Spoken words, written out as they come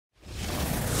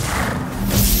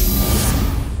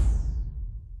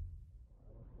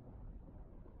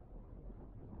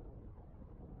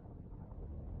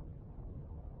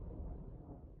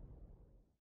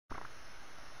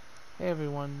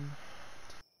everyone,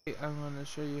 today I'm going to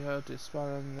show you how to spawn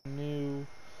on the new,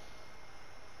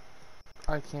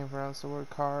 I can't pronounce the word,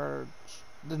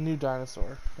 the new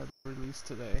dinosaur that released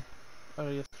today,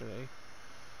 or yesterday,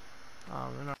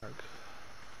 in ARC.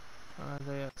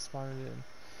 They spawned it in,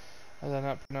 and I'm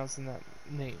not pronouncing that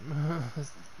name.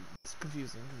 It's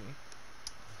confusing to me.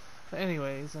 But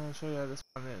anyways, I'm going to show you how to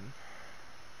spawn in.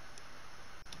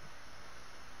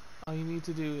 All you need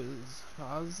to do is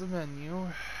pause the menu,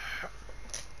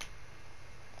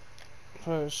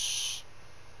 push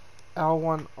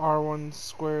L1, R1,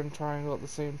 square, and triangle at the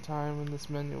same time, and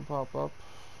this menu will pop up.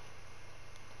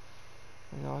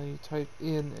 And all you type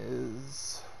in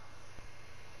is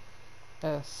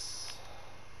SDF,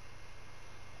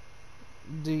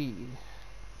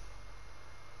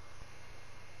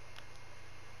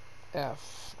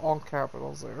 all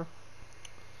capitals there,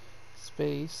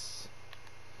 space,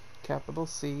 capital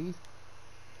C,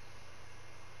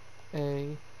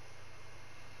 A,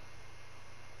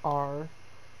 R,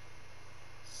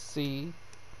 C,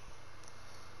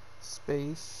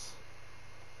 space,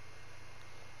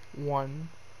 1,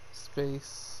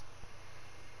 space,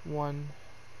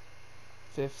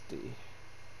 150.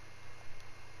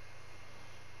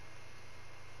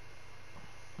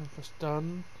 And push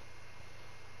done.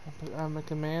 I'll put on the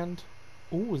command.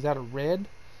 Ooh, is that a red?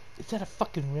 Is that a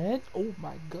fucking red? Oh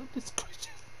my goodness gracious.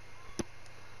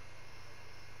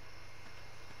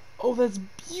 Oh, that's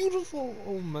beautiful.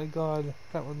 Oh my god,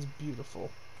 that one's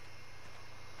beautiful.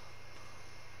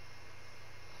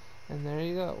 And there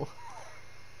you go.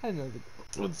 I know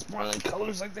with smiling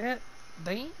colors like that.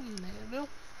 Damn, man.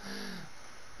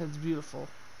 That's beautiful.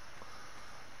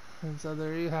 And so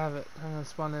there you have it. I'm gonna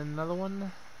spawn in another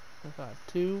one. I've got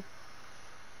 2.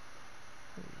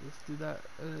 Just do that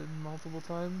multiple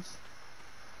times.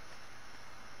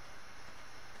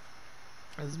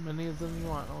 As many of them you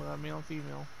want. Oh, that male and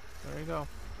female. There you go.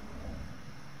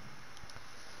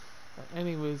 But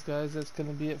anyways, guys, that's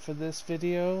gonna be it for this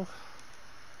video.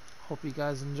 Hope you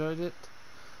guys enjoyed it,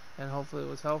 and hopefully it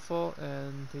was helpful,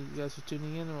 and thank you guys for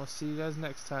tuning in, and we'll see you guys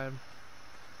next time.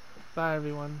 Bye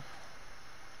everyone.